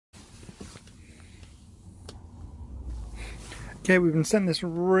Okay, we've been sent this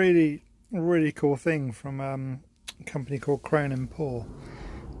really cool thing from a company called Crown and Paw,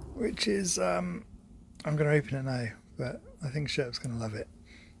 which is I'm going to open it now, but I think Sherp's going to love it.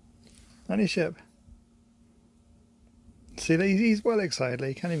 Aren't you, Sherp? See, he's well excited.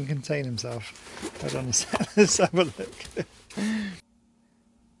 He can't even contain himself. Hold on a sec. Let's have a look. Do you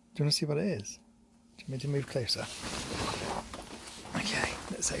want to see what it is? Do you want me to move closer? Okay,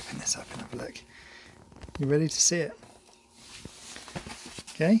 let's open this up and have a look. You ready to see it?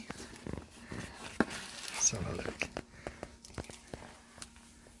 Okay. Let's have a look.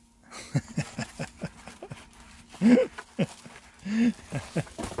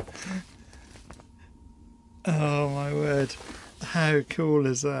 Oh my word, how cool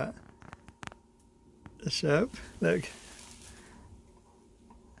is that? Sherp, look.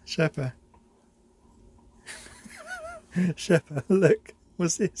 Sherpa. Sherpa, look,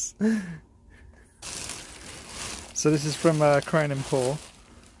 what's this? So this is from Crown and Paw,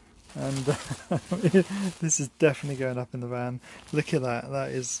 and this is definitely going up in the van. Look at that, that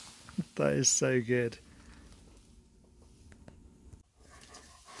is so good.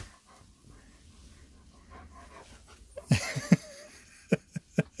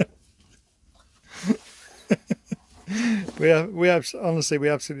 we honestly, we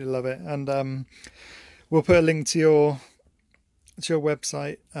absolutely love it, and we'll put a link to your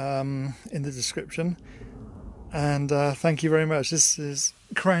website in the description. And thank you very much. This is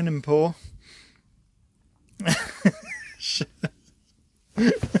Crown and Paw.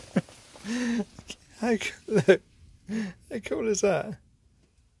 Look, how cool is that?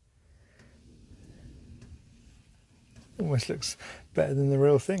 Almost looks better than the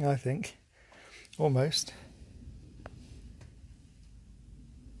real thing, I think. Almost.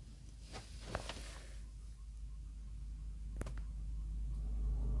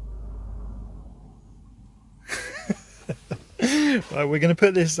 Right, we're going to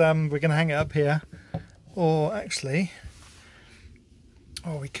put this, we're going to hang it up here. Or actually,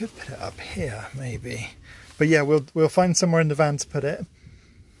 oh, we could put it up here, maybe. But yeah, we'll find somewhere in the van to put it.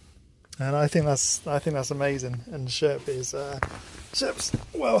 And I think that's amazing. And Sherp's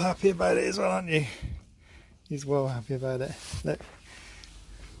well happy about it as well, aren't you? He's well happy about it. Look,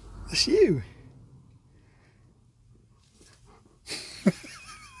 it's you.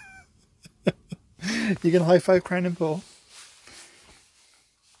 You gonna high five Crown and Paw?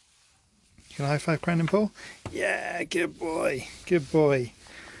 You gonna high five Crown and Paw? Yeah, good boy, good boy,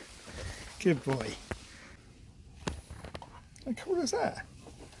 good boy. How cool is that?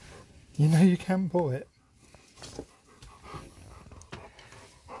 You know you can paw it.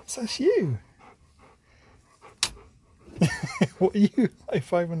 So that's you. What are you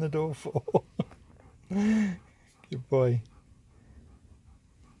high-fiving the door for? Good boy.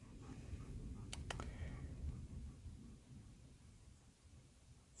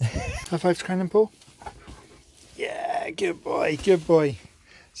 High five to Crown and Paw. Yeah, good boy, good boy.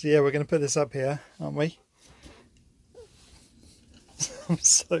 So yeah, we're going to put this up here, aren't we? I'm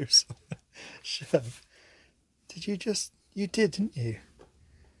so sorry. Sherp, did you just... You did, didn't you?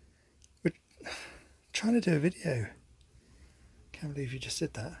 We're trying to do a video. Can't believe you just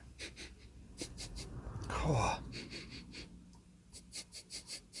did that. Oh.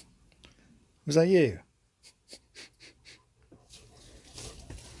 Was that you?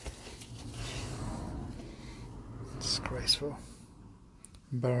 Disgraceful.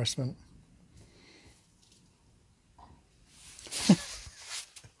 Embarrassment.